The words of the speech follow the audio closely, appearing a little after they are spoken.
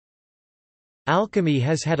Alchemy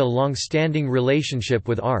has had a long-standing relationship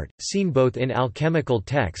with art, seen both in alchemical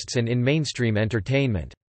texts and in mainstream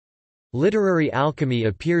entertainment. Literary alchemy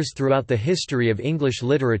appears throughout the history of English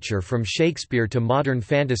literature from Shakespeare to modern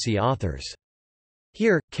fantasy authors.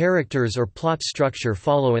 Here, characters or plot structure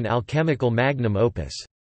follow an alchemical magnum opus.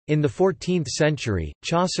 In the 14th century,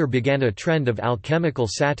 Chaucer began a trend of alchemical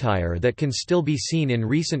satire that can still be seen in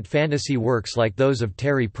recent fantasy works like those of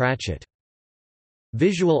Terry Pratchett.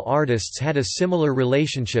 Visual artists had a similar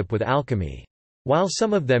relationship with alchemy. While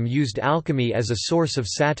some of them used alchemy as a source of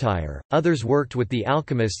satire, others worked with the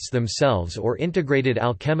alchemists themselves or integrated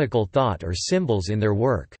alchemical thought or symbols in their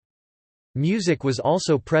work. Music was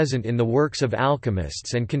also present in the works of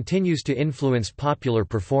alchemists and continues to influence popular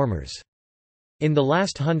performers. In the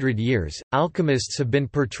last 100 years, alchemists have been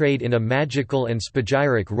portrayed in a magical and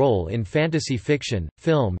spagyric role in fantasy fiction,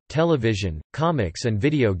 film, television, comics and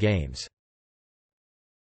video games.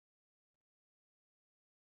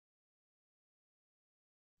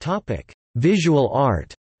 Visual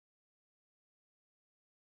art.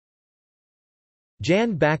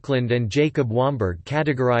 Jan Backlund and Jacob Wamberg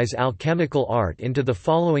categorize alchemical art into the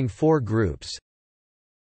following four groups: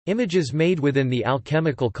 images made within the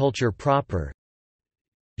alchemical culture proper,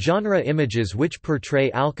 genre images which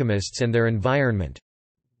portray alchemists and their environment,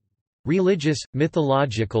 religious,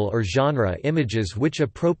 mythological or genre images which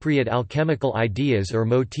appropriate alchemical ideas or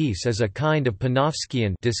motifs as a kind of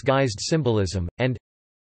Panofskian disguised symbolism, and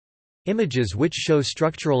images which show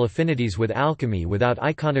structural affinities with alchemy without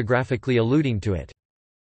iconographically alluding to it.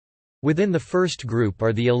 Within the first group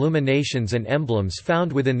are the illuminations and emblems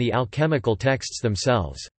found within the alchemical texts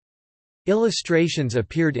themselves. Illustrations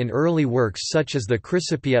appeared in early works such as the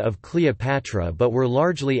Chrysopoeia of Cleopatra but were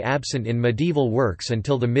largely absent in medieval works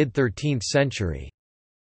until the mid-13th century.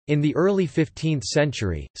 In the early 15th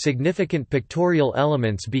century, significant pictorial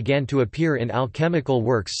elements began to appear in alchemical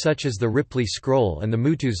works such as the Ripley Scroll and the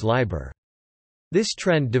Mutu's Liber. This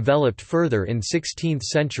trend developed further in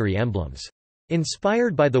 16th-century emblems.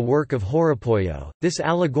 Inspired by the work of Horopoyo, this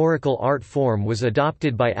allegorical art form was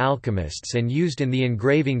adopted by alchemists and used in the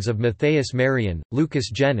engravings of Matthias Marian,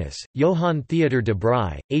 Lucas Genus, Johann Theodor de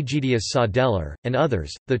Bry, Aegidius Saudeler, and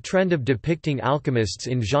others. The trend of depicting alchemists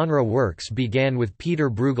in genre works began with Peter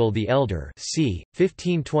Bruegel the Elder, c.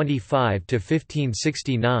 1525 to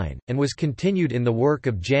 1569, and was continued in the work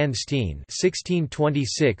of Jan Steen,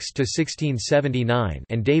 1626 to 1679,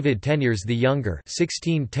 and David Teniers the Younger,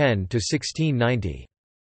 1610 to 1690.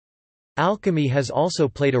 Alchemy has also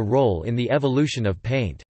played a role in the evolution of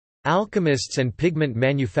paint. Alchemists and pigment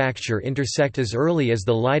manufacture intersect as early as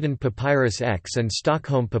the Leiden Papyrus X and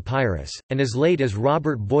Stockholm Papyrus, and as late as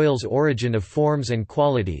Robert Boyle's Origin of Forms and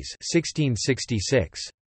Qualities 1666.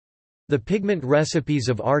 The pigment recipes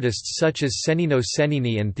of artists such as Cennino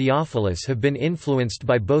Cennini and Theophilus have been influenced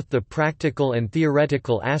by both the practical and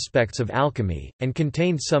theoretical aspects of alchemy, and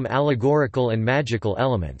contained some allegorical and magical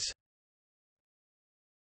elements.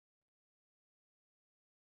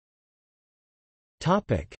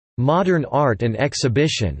 Modern art and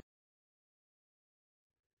exhibition.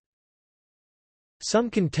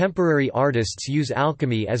 Some contemporary artists use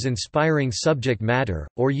alchemy as inspiring subject matter,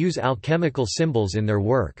 or use alchemical symbols in their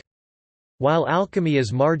work. While alchemy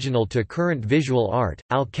is marginal to current visual art,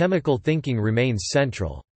 alchemical thinking remains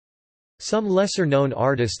central. Some lesser-known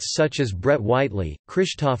artists such as Brett Whiteley,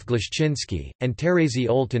 Krzysztof Glashczynski, and Terezi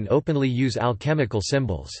Olten openly use alchemical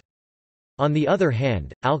symbols. On the other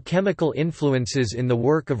hand, alchemical influences in the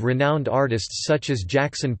work of renowned artists such as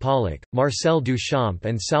Jackson Pollock, Marcel Duchamp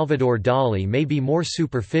and Salvador Dali may be more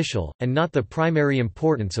superficial, and not the primary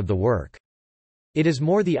importance of the work. It is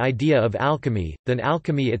more the idea of alchemy, than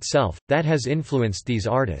alchemy itself, that has influenced these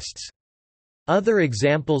artists. Other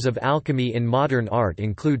examples of alchemy in modern art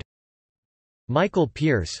include Michael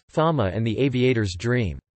Pearce, Fama and the Aviator's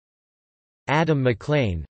Dream. Adam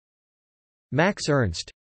McLean, Max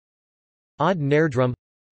Ernst, Odd Nerdrum,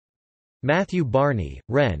 Matthew Barney,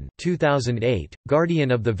 Ren 2008, Guardian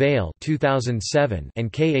of the Veil 2007,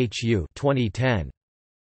 and KHU 2010.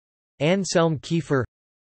 Anselm Kiefer,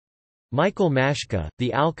 Michael Mashka,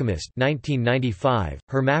 The Alchemist 1995,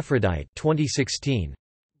 Hermaphrodite 2016.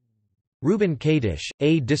 Ruben Kadish,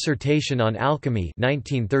 A Dissertation on Alchemy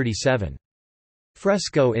 1937.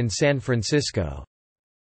 Fresco in San Francisco.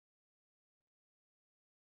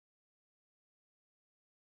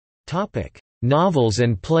 Novels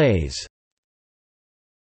and plays.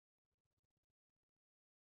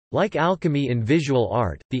 Like alchemy in visual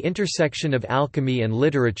art, the intersection of alchemy and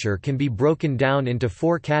literature can be broken down into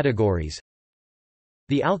four categories: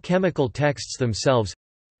 the alchemical texts themselves,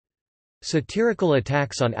 satirical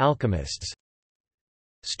attacks on alchemists,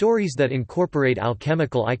 stories that incorporate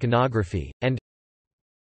alchemical iconography, and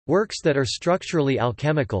works that are structurally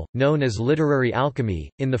alchemical, known as literary alchemy.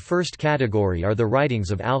 In the first category are the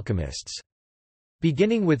writings of alchemists.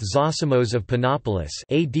 Beginning with Zosimos of Panopolis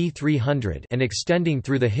AD 300 and extending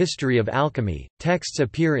through the history of alchemy, texts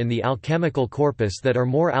appear in the alchemical corpus that are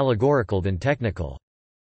more allegorical than technical.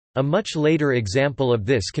 A much later example of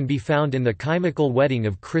this can be found in the Chymical Wedding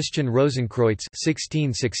of Christian Rosenkreutz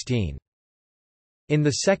 1616. In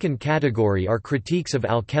the second category are critiques of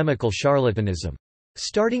alchemical charlatanism.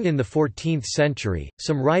 Starting in the 14th century,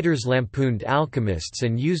 some writers lampooned alchemists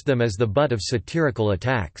and used them as the butt of satirical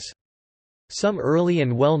attacks. Some early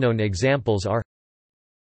and well-known examples are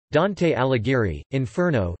Dante Alighieri,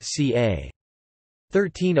 Inferno ca.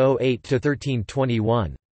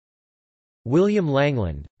 1308–1321. William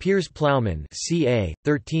Langland, Piers Plowman ca.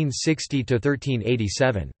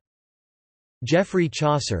 1360–1387. Geoffrey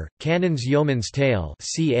Chaucer, Canon's Yeoman's Tale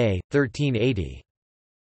ca. 1380.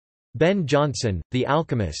 Ben Jonson, The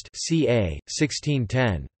Alchemist ca.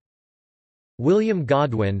 1610. William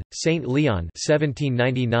Godwin, St. Leon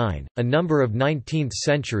 1799. A number of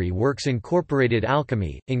 19th-century works incorporated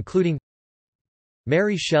alchemy, including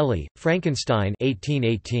Mary Shelley, Frankenstein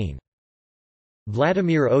 1818.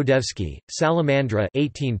 Vladimir Odevsky, Salamandra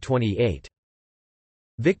 1828.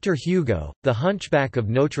 Victor Hugo, The Hunchback of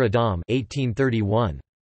Notre Dame 1831.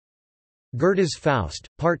 Goethe's Faust,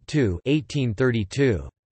 Part 2 1832.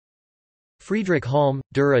 Friedrich Halm,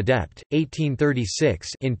 Der Adept, 1836.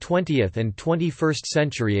 In 20th and 21st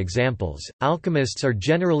century examples, alchemists are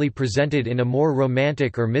generally presented in a more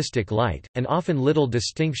romantic or mystic light, and often little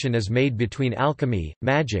distinction is made between alchemy,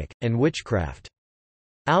 magic, and witchcraft.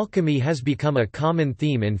 Alchemy has become a common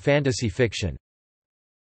theme in fantasy fiction.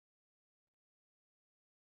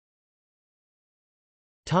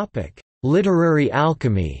 Literary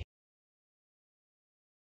alchemy.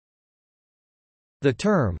 The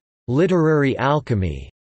term literary alchemy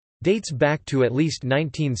dates back to at least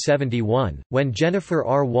 1971, when Jennifer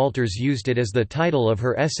R. Walters used it as the title of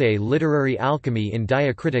her essay Literary Alchemy in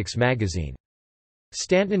Diacritics magazine.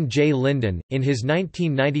 Stanton J. Linden, in his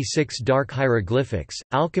 1996 Dark Hieroglyphics,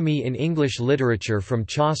 Alchemy in English Literature from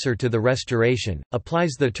Chaucer to the Restoration,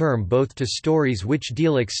 applies the term both to stories which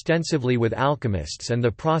deal extensively with alchemists and the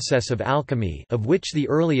process of alchemy, of which the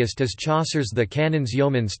earliest is Chaucer's The Canon's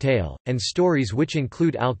Yeoman's Tale, and stories which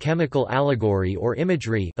include alchemical allegory or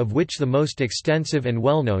imagery, of which the most extensive and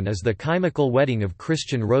well-known is The Chymical Wedding of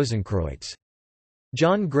Christian Rosenkreutz.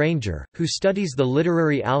 John Granger, who studies the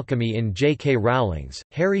literary alchemy in J.K. Rowling's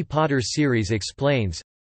Harry Potter series, explains,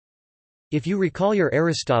 "If you recall your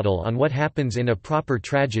Aristotle on what happens in a proper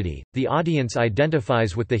tragedy, the audience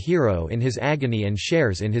identifies with the hero in his agony and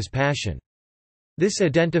shares in his passion. This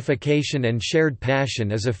identification and shared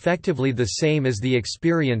passion is effectively the same as the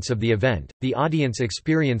experience of the event. The audience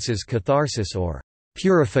experiences catharsis or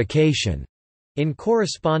purification in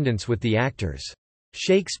correspondence with the actors."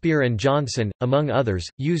 Shakespeare and Jonson, among others,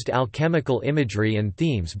 used alchemical imagery and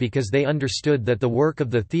themes because they understood that the work of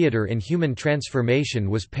the theatre in human transformation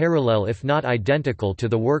was parallel if not identical to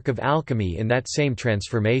the work of alchemy in that same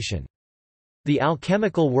transformation. The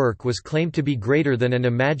alchemical work was claimed to be greater than an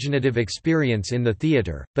imaginative experience in the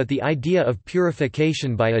theatre, but the idea of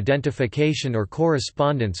purification by identification or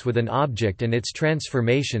correspondence with an object and its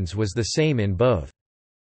transformations was the same in both.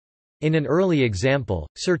 In an early example,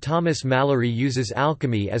 Sir Thomas Malory uses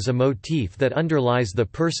alchemy as a motif that underlies the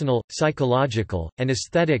personal, psychological, and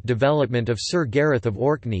aesthetic development of Sir Gareth of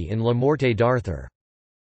Orkney in La Morte d'Arthur.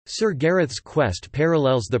 Sir Gareth's quest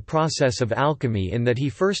parallels the process of alchemy in that he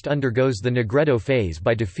first undergoes the Negretto phase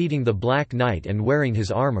by defeating the Black Knight and wearing his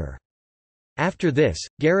armour. After this,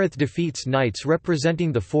 Gareth defeats knights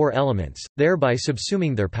representing the four elements, thereby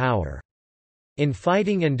subsuming their power. In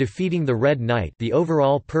fighting and defeating the Red Knight, the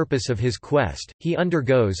overall purpose of his quest, he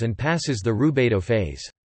undergoes and passes the Rubedo phase.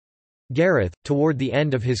 Gareth, toward the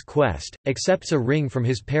end of his quest, accepts a ring from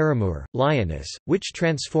his paramour, Lioness, which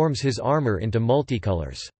transforms his armour into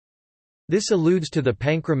multicolors. This alludes to the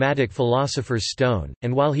panchromatic philosopher's stone,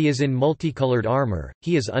 and while he is in multicolored armour,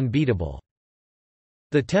 he is unbeatable.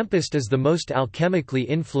 The Tempest is the most alchemically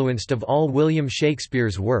influenced of all William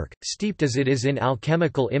Shakespeare's work, steeped as it is in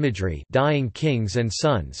alchemical imagery, dying kings and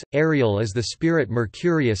sons, Ariel as the spirit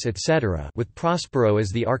Mercurius etc., with Prospero as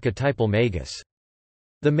the archetypal Magus.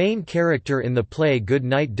 The main character in the play Good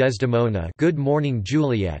Night Desdemona, Good Morning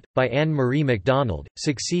Juliet, by Anne-Marie MacDonald,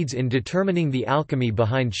 succeeds in determining the alchemy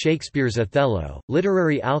behind Shakespeare's Othello.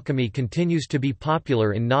 Literary alchemy continues to be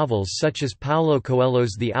popular in novels such as Paulo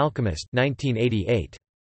Coelho's The Alchemist (1988).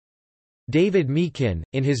 David Meekin,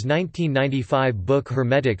 in his 1995 book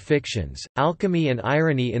Hermetic Fictions, alchemy and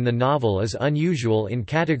irony in the novel is unusual in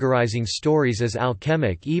categorizing stories as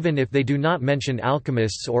alchemic even if they do not mention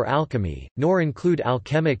alchemists or alchemy, nor include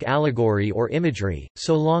alchemic allegory or imagery,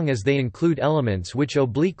 so long as they include elements which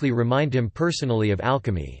obliquely remind him personally of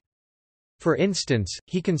alchemy. For instance,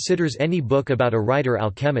 he considers any book about a writer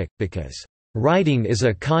alchemic, because, "...writing is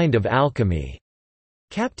a kind of alchemy."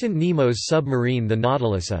 Captain Nemo's submarine The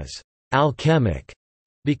Nautilus is alchemic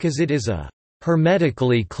because it is a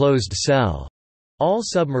hermetically closed cell. All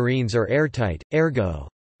submarines are airtight, ergo,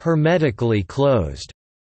 hermetically closed.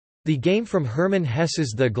 The game from Hermann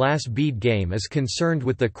Hesse's The Glass Bead Game is concerned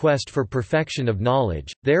with the quest for perfection of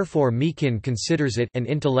knowledge, therefore Meekin considers it an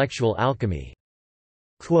intellectual alchemy.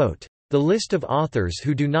 Quote, "The list of authors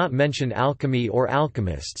who do not mention alchemy or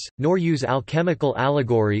alchemists, nor use alchemical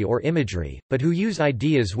allegory or imagery, but who use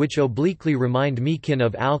ideas which obliquely remind Meekin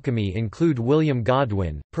of alchemy include William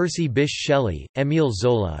Godwin, Percy Bysshe Shelley, Émile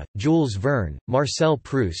Zola, Jules Verne, Marcel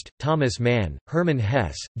Proust, Thomas Mann, Hermann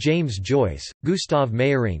Hesse, James Joyce, Gustav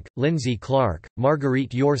Meyrink, Lindsay Clark,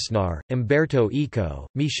 Marguerite Yourcenar, Umberto Eco,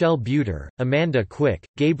 Michel Butor, Amanda Quick,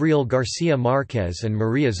 Gabriel Garcia Marquez and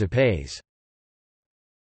Maria Zapaz.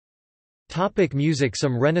 Music.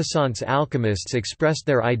 Some Renaissance alchemists expressed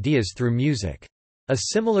their ideas through music. A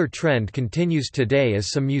similar trend continues today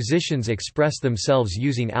as some musicians express themselves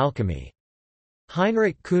using alchemy.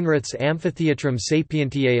 Heinrich Kuhnrath's Amphitheatrum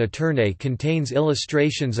Sapientiae Aeternae contains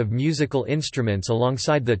illustrations of musical instruments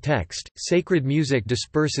alongside the text. Sacred music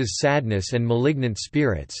disperses sadness and malignant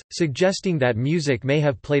spirits, suggesting that music may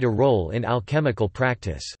have played a role in alchemical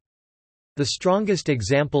practice. The strongest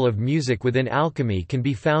example of music within alchemy can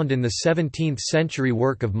be found in the 17th-century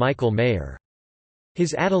work of Michael Mayer.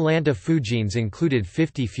 His Atalanta Fugaines included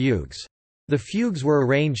 50 fugues. The fugues were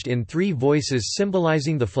arranged in 3 voices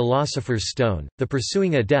symbolizing the philosopher's stone, the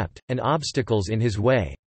pursuing adept, and obstacles in his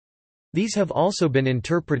way. These have also been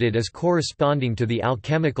interpreted as corresponding to the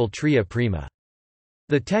alchemical tria prima.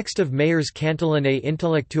 The text of Mayer's Cantilene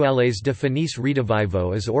Intellectuales de Finis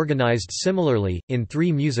Redivivo is organized similarly, in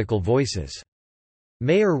 3 musical voices.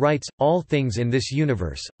 Mayer writes, "All things in this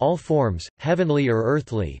universe, all forms, heavenly or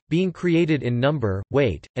earthly, being created in number,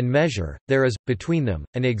 weight, and measure, there is, between them,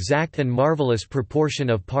 an exact and marvelous proportion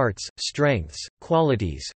of parts, strengths,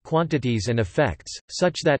 qualities, quantities and effects,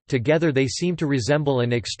 such that, together they seem to resemble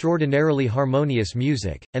an extraordinarily harmonious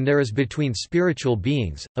music, and there is between spiritual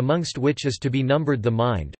beings, amongst which is to be numbered the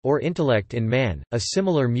mind, or intellect in man, a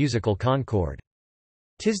similar musical concord.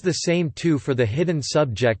 'Tis the same too for the hidden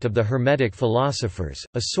subject of the Hermetic philosophers,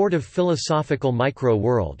 a sort of philosophical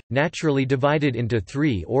micro-world, naturally divided into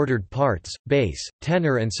 3 ordered parts, bass,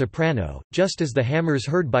 tenor and soprano, just as the hammers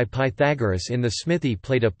heard by Pythagoras in the smithy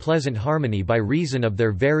played a pleasant harmony by reason of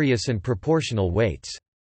their various and proportional weights."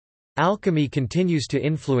 Alchemy continues to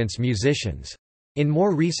influence musicians. In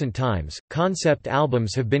more recent times, concept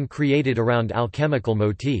albums have been created around alchemical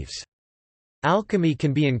motifs. Alchemy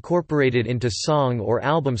can be incorporated into song or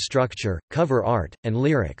album structure, cover art, and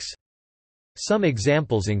lyrics. Some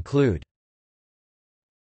examples include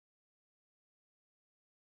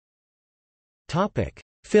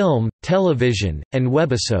film, television, and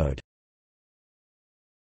webisode.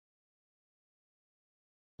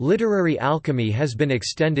 Literary alchemy has been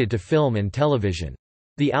extended to film and television.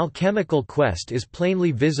 The alchemical quest is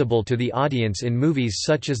plainly visible to the audience in movies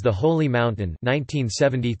such as The Holy Mountain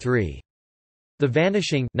 1973. The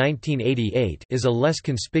Vanishing 1988 is a less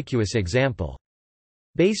conspicuous example.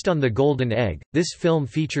 Based on The Golden Egg, this film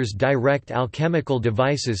features direct alchemical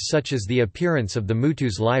devices such as the appearance of the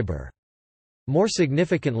Mutu's Liber. More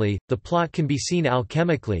significantly, the plot can be seen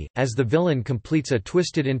alchemically, as the villain completes a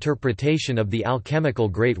twisted interpretation of the alchemical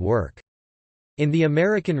great work. In the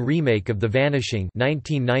American remake of The Vanishing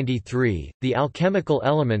 1993, the alchemical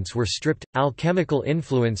elements were stripped. Alchemical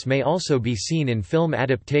influence may also be seen in film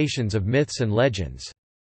adaptations of myths and legends.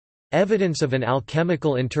 Evidence of an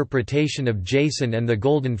alchemical interpretation of Jason and the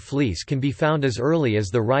Golden Fleece can be found as early as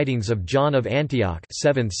the writings of John of Antioch,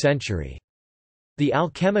 7th century. The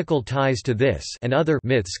alchemical ties to this and other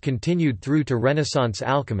myths continued through to Renaissance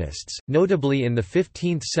alchemists, notably in the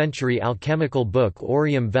 15th-century alchemical book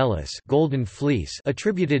Aureum Velis Golden Fleece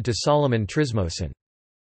attributed to Solomon Trismosin.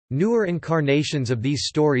 Newer incarnations of these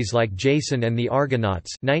stories like Jason and the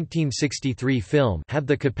Argonauts 1963 film have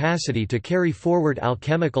the capacity to carry forward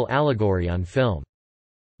alchemical allegory on film.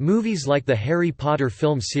 Movies like the Harry Potter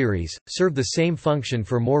film series, serve the same function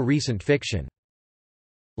for more recent fiction.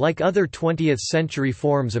 Like other 20th-century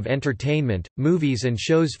forms of entertainment, movies and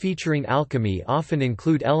shows featuring alchemy often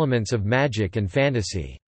include elements of magic and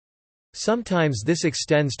fantasy. Sometimes this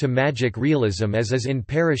extends to magic realism, as is in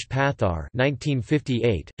Parish Pathar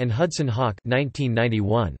 (1958) and Hudson Hawk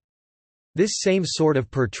 (1991). This same sort of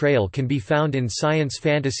portrayal can be found in science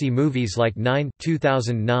fantasy movies like 9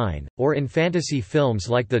 (2009), or in fantasy films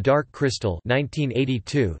like The Dark Crystal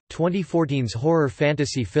 (1982). 2014's horror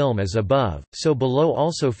fantasy film As Above, So Below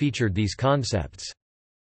also featured these concepts.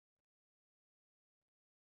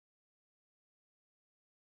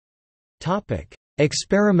 Topic: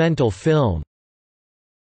 Experimental film.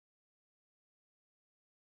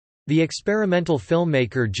 The experimental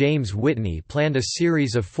filmmaker James Whitney planned a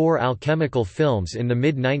series of 4 alchemical films in the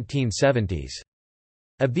mid-1970s.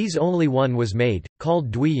 Of these only one was made,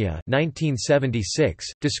 called Dwiya 1976,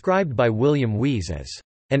 described by William Wees as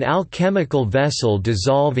an alchemical vessel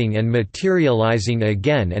dissolving and materializing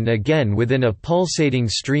again and again within a pulsating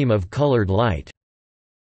stream of colored light.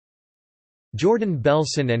 Jordan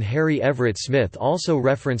Belson and Harry Everett Smith also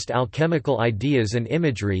referenced alchemical ideas and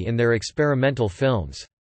imagery in their experimental films.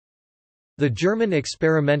 The German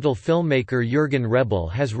experimental filmmaker Jürgen Rebel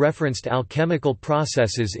has referenced alchemical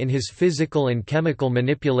processes in his physical and chemical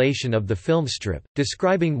manipulation of the film strip,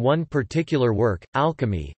 describing one particular work,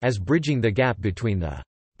 Alchemy, as bridging the gap between the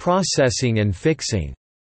processing and fixing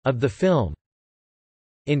of the film.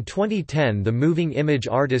 In 2010, the moving image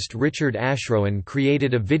artist Richard Ashrowan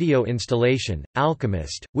created a video installation,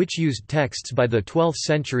 Alchemist, which used texts by the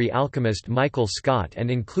 12th-century alchemist Michael Scott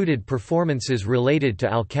and included performances related to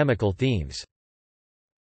alchemical themes.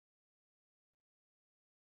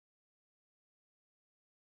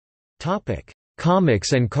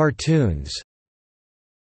 Comics and cartoons.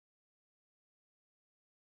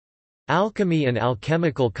 Alchemy and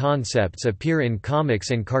alchemical concepts appear in comics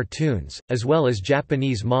and cartoons, as well as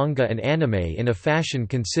Japanese manga and anime in a fashion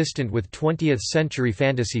consistent with 20th-century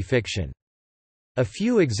fantasy fiction. A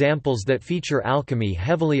few examples that feature alchemy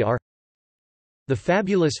heavily are The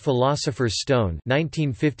Fabulous Philosopher's Stone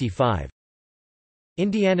 1955,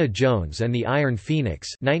 Indiana Jones and the Iron Phoenix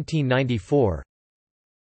 1994,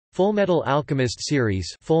 Fullmetal Alchemist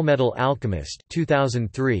series, Fullmetal Alchemist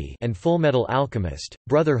 2003 and Fullmetal Alchemist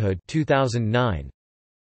Brotherhood 2009,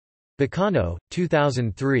 Bacano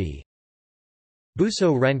 2003,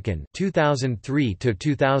 Buso Renkin 2003 to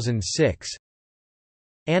 2006,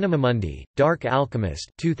 Animamundi Dark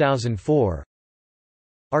Alchemist 2004,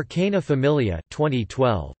 Arcana Familia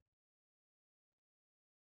 2012.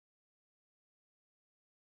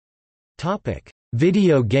 Topic: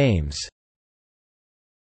 Video games.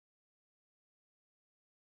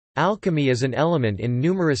 Alchemy is an element in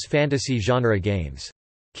numerous fantasy genre games.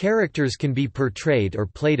 Characters can be portrayed or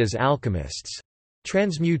played as alchemists.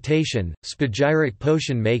 Transmutation, spagyric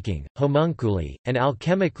potion making, homunculi, and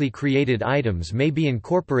alchemically created items may be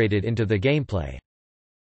incorporated into the gameplay.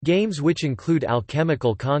 Games which include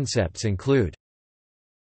alchemical concepts include